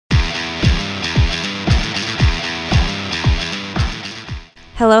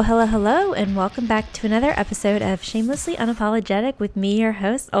Hello, hello, hello, and welcome back to another episode of Shamelessly Unapologetic with me, your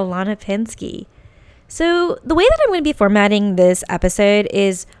host, Alana Pinsky. So the way that I'm going to be formatting this episode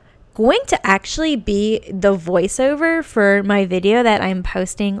is going to actually be the voiceover for my video that I'm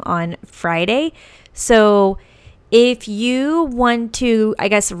posting on Friday. So if you want to,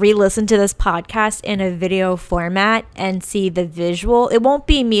 re-listen to this podcast in a video format and see the visual, it won't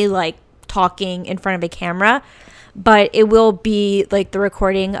be me talking in front of a camera, but it will be the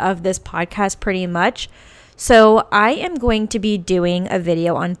recording of this podcast pretty much. So I am going to be doing a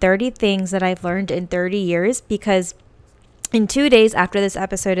video on 30 things that I've learned in 30 years because in 2 days after this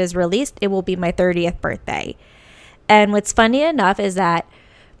episode is released, it will be my 30th birthday. And what's funny enough is that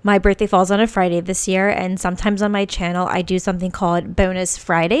my birthday falls on a Friday this year, and sometimes on my channel, I do something called Bonus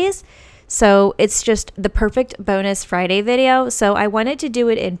Fridays. So it's just the perfect Bonus Friday video. So I wanted to do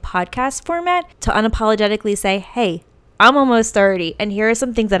it in podcast format to unapologetically say, hey, I'm almost 30, and here are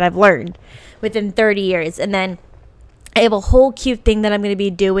some things that I've learned within 30 years. And then I have a whole cute thing that I'm going to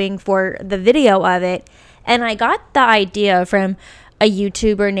be doing for the video of it. And I got the idea from a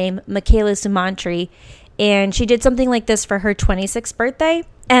YouTuber named Michaela Sumantri, and she did something like this for her 26th birthday.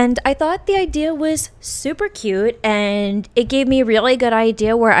 And I thought the idea was super cute, and it gave me a really good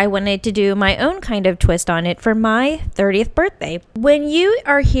idea where I wanted to do my own kind of twist on it for my 30th birthday. When you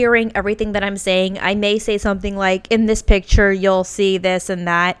are hearing everything that I'm saying, I may say something like, in this picture, you'll see this and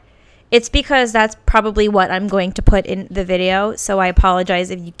that. It's because that's probably what I'm going to put in the video. So I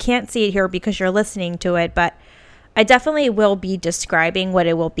apologize if you can't see it here because you're listening to it, but I definitely will be describing what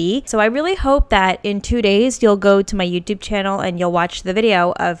it will be. So I really hope that in 2 days, you'll go to my YouTube channel and you'll watch the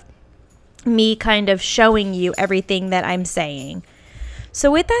video of me kind of showing you everything that I'm saying.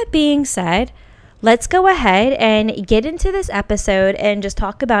 So with that being said, let's go ahead and get into this episode and just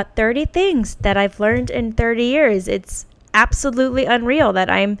talk about 30 things that I've learned in 30 years. It's absolutely unreal that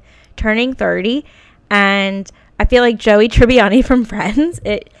I'm turning 30, and I feel like Joey Tribbiani from Friends.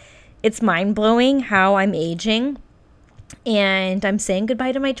 It's mind-blowing how I'm aging, and I'm saying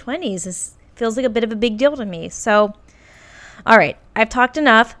goodbye to my 20s. This feels like a bit of a big deal to me. So, all right, I've talked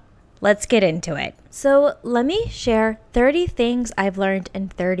enough. Let's get into it. So let me share 30 things I've learned in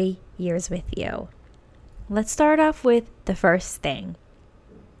 30 years with you. Let's start off with the first thing.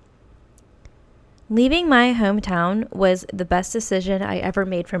 Leaving my hometown was the best decision I ever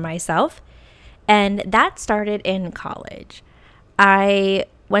made for myself, and that started in college. I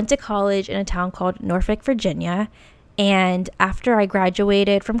went to college in a town called Norfolk, Virginia, and after I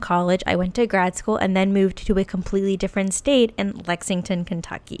graduated from college, I went to grad school and then moved to a completely different state in Lexington,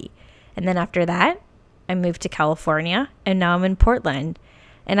 Kentucky. And then after that, I moved to California, and now I'm in Portland,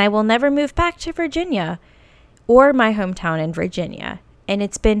 and I will never move back to Virginia or my hometown in Virginia, and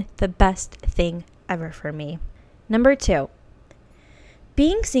it's been the best thing ever for me. Number 2,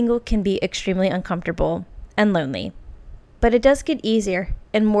 being single can be extremely uncomfortable and lonely, but it does get easier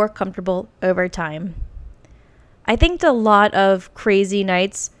and more comfortable over time. I think a lot of crazy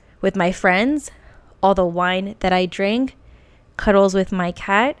nights with my friends, all the wine that I drink, cuddles with my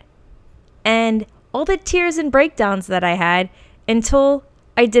cat, and all the tears and breakdowns that I had until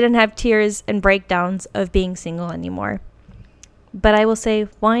I didn't have tears and breakdowns of being single anymore. But I will say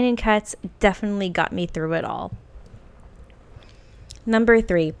wine and cats definitely got me through it all. Number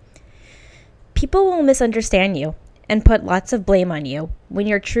 3, people will misunderstand you and put lots of blame on you when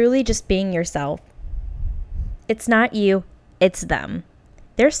you're truly just being yourself. It's not you, it's them.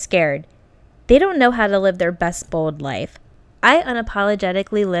 They're scared. They don't know how to live their best bold life. I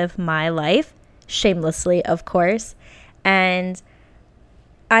unapologetically live my life, shamelessly, of course, and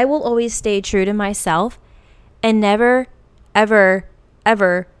I will always stay true to myself and never, ever,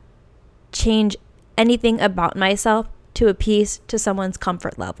 ever change anything about myself to appease to someone's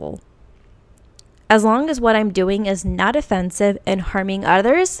comfort level. As long as what I'm doing is not offensive and harming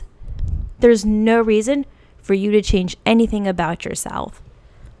others, there's no reason for you to change anything about yourself.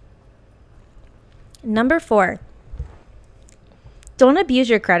 Number 4, don't abuse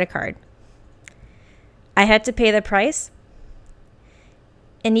your credit card. I had to pay the price,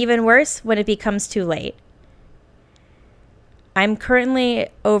 and even worse when it becomes too late. I'm currently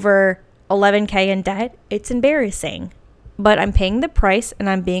over $11,000 in debt. It's embarrassing, but I'm paying the price, and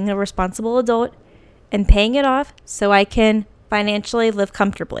I'm being a responsible adult and paying it off so I can financially live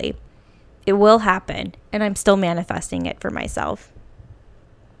comfortably. It will happen, and I'm still manifesting it for myself.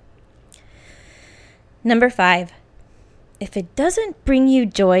 Number 5, if it doesn't bring you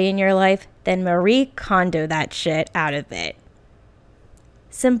joy in your life, then Marie Kondo that shit out of it.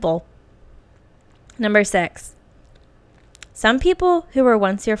 Simple. Number 6, some people who were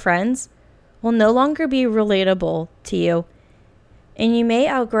once your friends will no longer be relatable to you and you may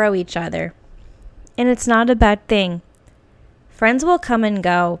outgrow each other. And it's not a bad thing. Friends will come and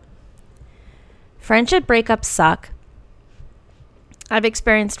go. Friendship breakups suck. I've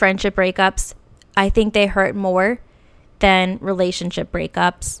experienced friendship breakups. I think they hurt more than relationship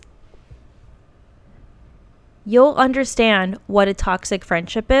breakups. You'll understand what a toxic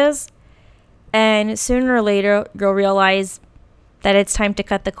friendship is, and sooner or later you'll realize that it's time to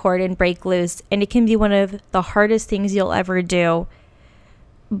cut the cord and break loose, and it can be one of the hardest things you'll ever do.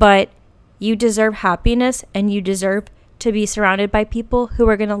 But you deserve happiness, and you deserve to be surrounded by people who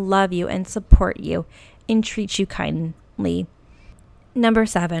are going to love you and support you and treat you kindly. Number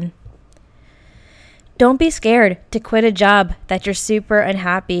 7. Don't be scared to quit a job that you're super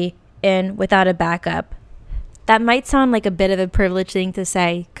unhappy in without a backup. That might sound like a bit of a privileged thing to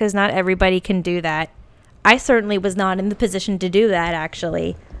say, because not everybody can do that. I certainly was not in the position to do that,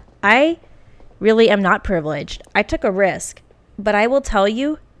 actually. I really am not privileged. I took a risk, but I will tell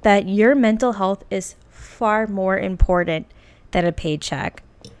you that your mental health is far more important than a paycheck.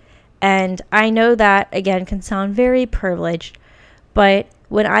 And I know that, again, can sound very privileged, but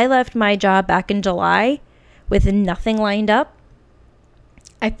when I left my job back in July with nothing lined up,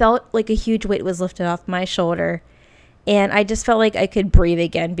 I felt like a huge weight was lifted off my shoulder. And I just felt like I could breathe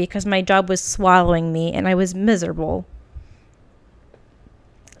again because my job was swallowing me and I was miserable.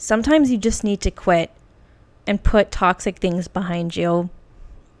 Sometimes you just need to quit and put toxic things behind you,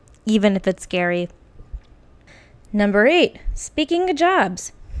 even if it's scary. Number 8, speaking of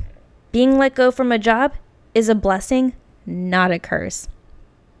jobs. Being let go from a job is a blessing, not a curse.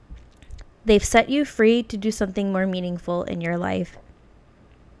 They've set you free to do something more meaningful in your life.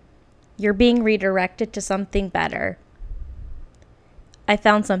 You're being redirected to something better. I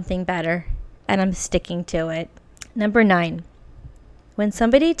found something better, and I'm sticking to it. Number 9, when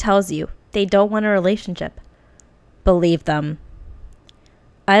somebody tells you they don't want a relationship, believe them.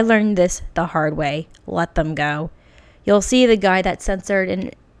 I learned this the hard way. Let them go. You'll see the guy that's censored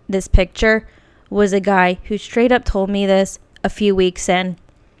in this picture was a guy who straight up told me this a few weeks in.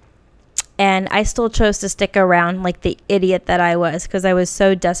 And I still chose to stick around like the idiot that I was because I was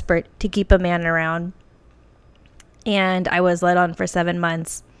so desperate to keep a man around. And I was let on for 7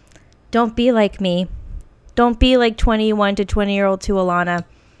 months. Don't be like me. Don't be like 21 to 20-year-old to Alana.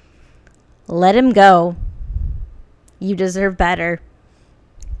 Let him go. You deserve better.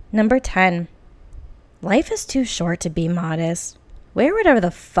 Number 10. Life is too short to be modest. Wear whatever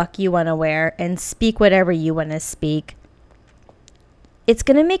the fuck you want to wear and speak whatever you want to speak. It's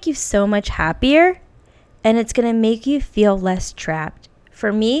going to make you so much happier, and it's going to make you feel less trapped.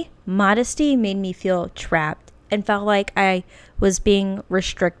 For me, modesty made me feel trapped and felt like I was being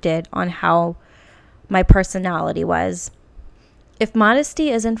restricted on how my personality was. If modesty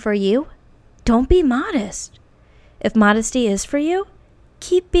isn't for you, don't be modest. If modesty is for you,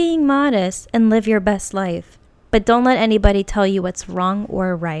 keep being modest and live your best life. But don't let anybody tell you what's wrong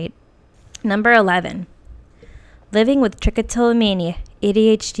or right. Number 11. Living with trichotillomania,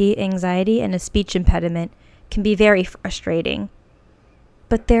 ADHD, anxiety, and a speech impediment can be very frustrating.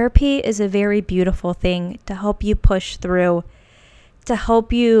 But therapy is a very beautiful thing to help you push through, to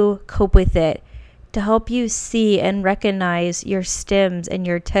help you cope with it, to help you see and recognize your stims and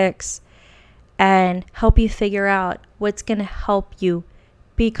your tics, and help you figure out what's going to help you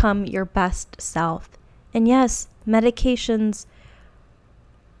become your best self. And yes, medications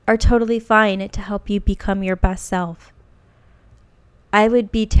are totally fine to help you become your best self. I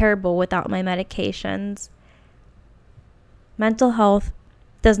would be terrible without my medications. Mental health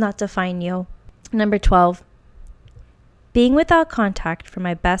does not define you. Number 12. Being without contact from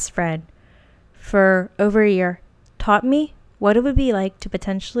my best friend for over a year taught me what it would be like to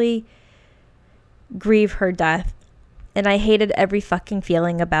potentially grieve her death. And I hated every fucking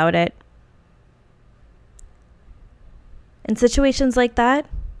feeling about it. In situations like that,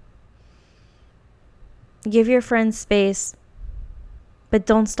 give your friends space, but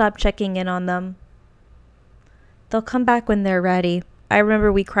don't stop checking in on them. They'll come back when they're ready. I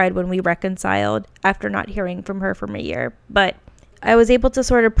remember we cried when we reconciled after not hearing from her for a year, but I was able to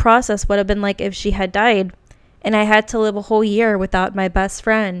sort of process what it would have been like if she had died, and I had to live a whole year without my best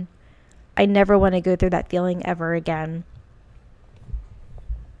friend. I never want to go through that feeling ever again.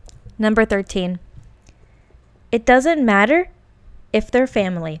 Number 13. It doesn't matter if they're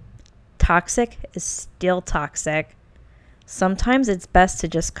family. Toxic is still toxic. Sometimes it's best to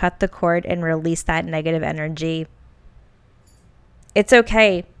just cut the cord and release that negative energy. It's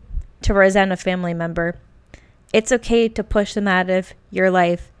okay to resent a family member. It's okay to push them out of your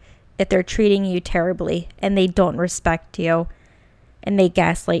life if they're treating you terribly and they don't respect you and they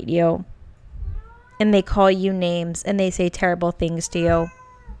gaslight you. and they call you names and they say terrible things to you.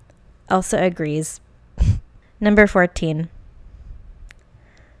 Elsa agrees. Number 14.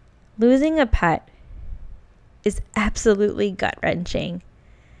 Losing a pet is absolutely gut-wrenching,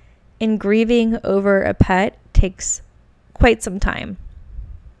 and grieving over a pet takes quite some time.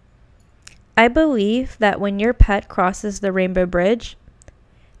 I believe that when your pet crosses the rainbow bridge,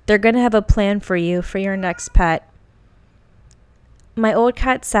 they're going to have a plan for you for your next pet. My old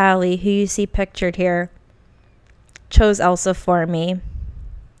cat Sally, who you see pictured here, chose Elsa for me.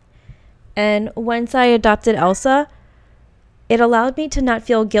 And once I adopted Elsa, it allowed me to not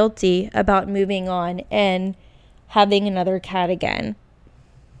feel guilty about moving on and having another cat again.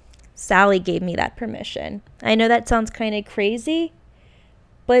 Sally gave me that permission. I know that sounds kind of crazy,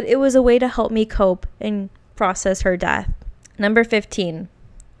 but it was a way to help me cope and process her death. Number 15.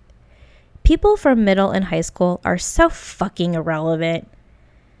 People from middle and high school are so fucking irrelevant.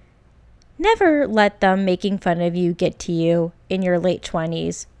 Never let them making fun of you get to you in your late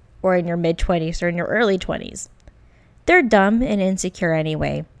 20s or in your mid 20s or in your early 20s. They're dumb and insecure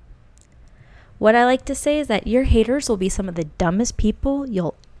anyway. What I like to say is that your haters will be some of the dumbest people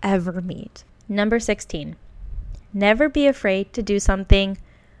you'll ever meet. Number 16. Never be afraid to do something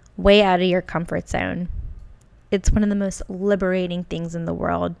way out of your comfort zone. It's one of the most liberating things in the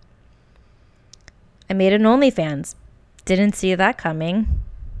world. I made an OnlyFans. Didn't see that coming.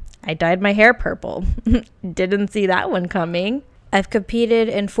 I dyed my hair purple. Didn't see that one coming. I've competed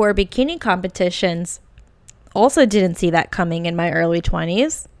in 4 bikini competitions. Also didn't see that coming in my early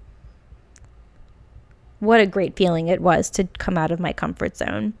 20s. What a great feeling it was to come out of my comfort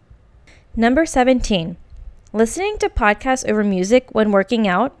zone. Number 17. Listening to podcasts over music when working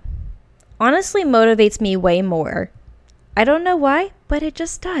out honestly motivates me way more. I don't know why, but it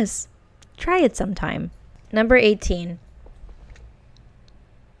just does. Try it sometime. Number 18.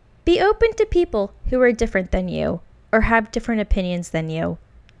 Be open to people who are different than you or have different opinions than you.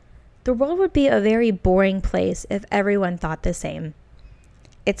 The world would be a very boring place if everyone thought the same.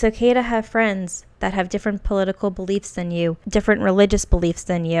 It's okay to have friends that have different political beliefs than you, different religious beliefs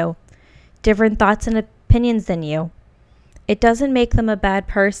than you, different thoughts and opinions than you. It doesn't make them a bad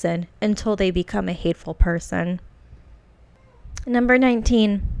person until they become a hateful person. Number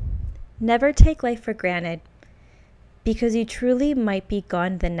 19. Never take life for granted, because you truly might be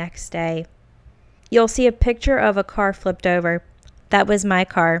gone the next day. You'll see a picture of a car flipped over. That was my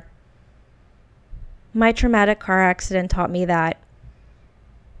car. My traumatic car accident taught me that.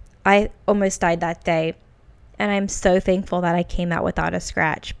 I almost died that day, and I'm so thankful that I came out without a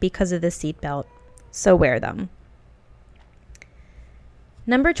scratch because of the seatbelt. So wear them.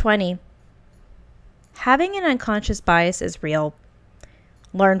 Number 20. Having an unconscious bias is real.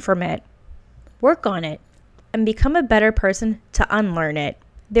 Learn from it. Work on it. And become a better person to unlearn it.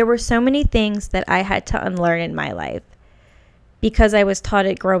 There were so many things that I had to unlearn in my life because I was taught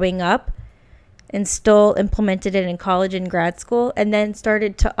it growing up and still implemented it in college and grad school, and then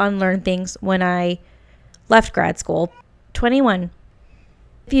started to unlearn things when I left grad school. 21.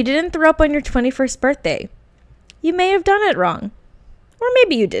 If you didn't throw up on your 21st birthday, you may have done it wrong. Or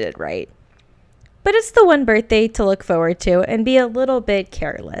maybe you did it right. But it's the one birthday to look forward to and be a little bit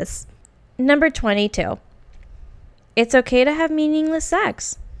careless. Number 22. It's okay to have meaningless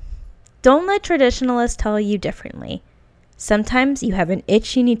sex. Don't let traditionalists tell you differently. Sometimes you have an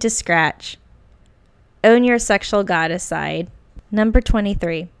itch you need to scratch. Own your sexual goddess side. Number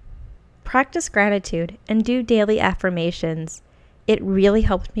 23. Practice gratitude and do daily affirmations. It really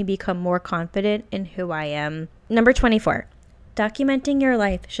helped me become more confident in who I am. Number 24. Documenting your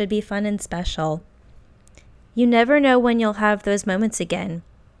life should be fun and special. You never know when you'll have those moments again.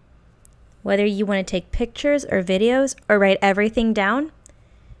 Whether you want to take pictures or videos or write everything down,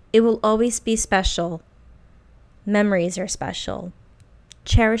 it will always be special. Memories are special.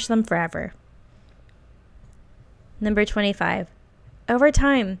 Cherish them forever. Number 25. Over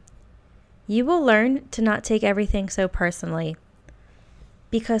time, you will learn to not take everything so personally,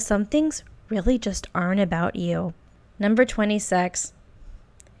 because some things really just aren't about you. Number 26.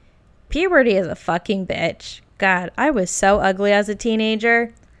 Puberty is a fucking bitch. God, I was so ugly as a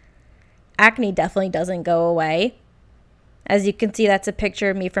teenager. Acne definitely doesn't go away. As you can see, that's a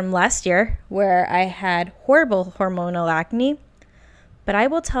picture of me from last year where I had horrible hormonal acne. But I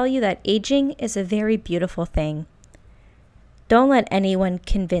will tell you that aging is a very beautiful thing. Don't let anyone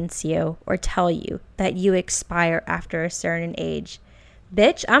convince you or tell you that you expire after a certain age.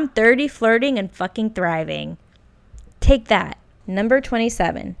 Bitch, I'm 30, flirting, and fucking thriving. Take that. Number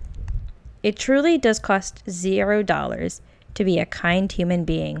 27. It truly does cost $0 to be a kind human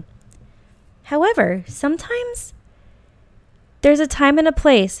being. However, sometimes there's a time and a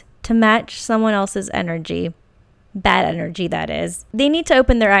place to to match someone else's energy. Bad energy, that is. They need to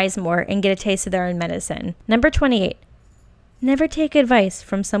open their eyes more and get a taste of their own medicine. Number 28. Never take advice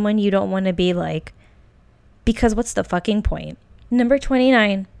from someone you don't want to be like. Because what's the fucking point? Number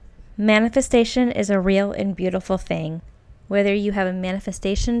 29. Manifestation is a real and beautiful thing. Whether you have a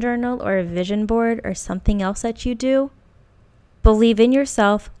manifestation journal or a vision board or something else that you do, believe in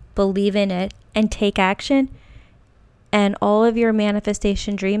yourself, believe in it, and take action, and all of your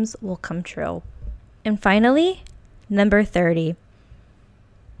manifestation dreams will come true. And finally, number 30.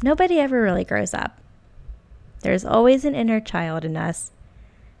 Nobody ever really grows up. There's always an inner child in us,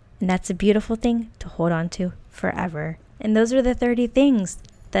 and that's a beautiful thing to hold on to forever. And those are the 30 things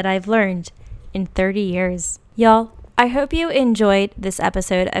that I've learned in 30 years. Y'all, I hope you enjoyed this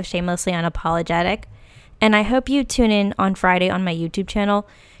episode of Shamelessly Unapologetic, and I hope you tune in on Friday on my YouTube channel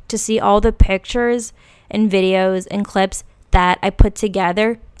to see all the pictures and videos and clips that I put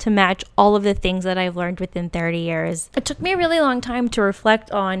together to match all of the things that I've learned within 30 years. It took me a really long time to reflect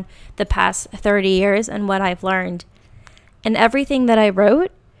on the past 30 years and what I've learned. And everything that I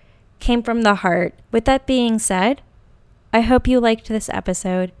wrote came from the heart. With that being said, I hope you liked this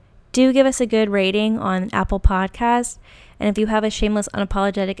episode. Do give us a good rating on Apple Podcasts. And if you have a shameless,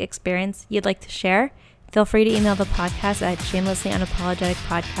 unapologetic experience you'd like to share, feel free to email the podcast at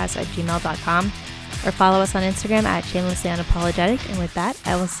shamelesslyunapologeticpodcast@gmail.com or follow us on Instagram at shamelesslyunapologetic. And with that,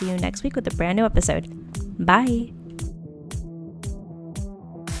 I will see you next week with a brand new episode. Bye.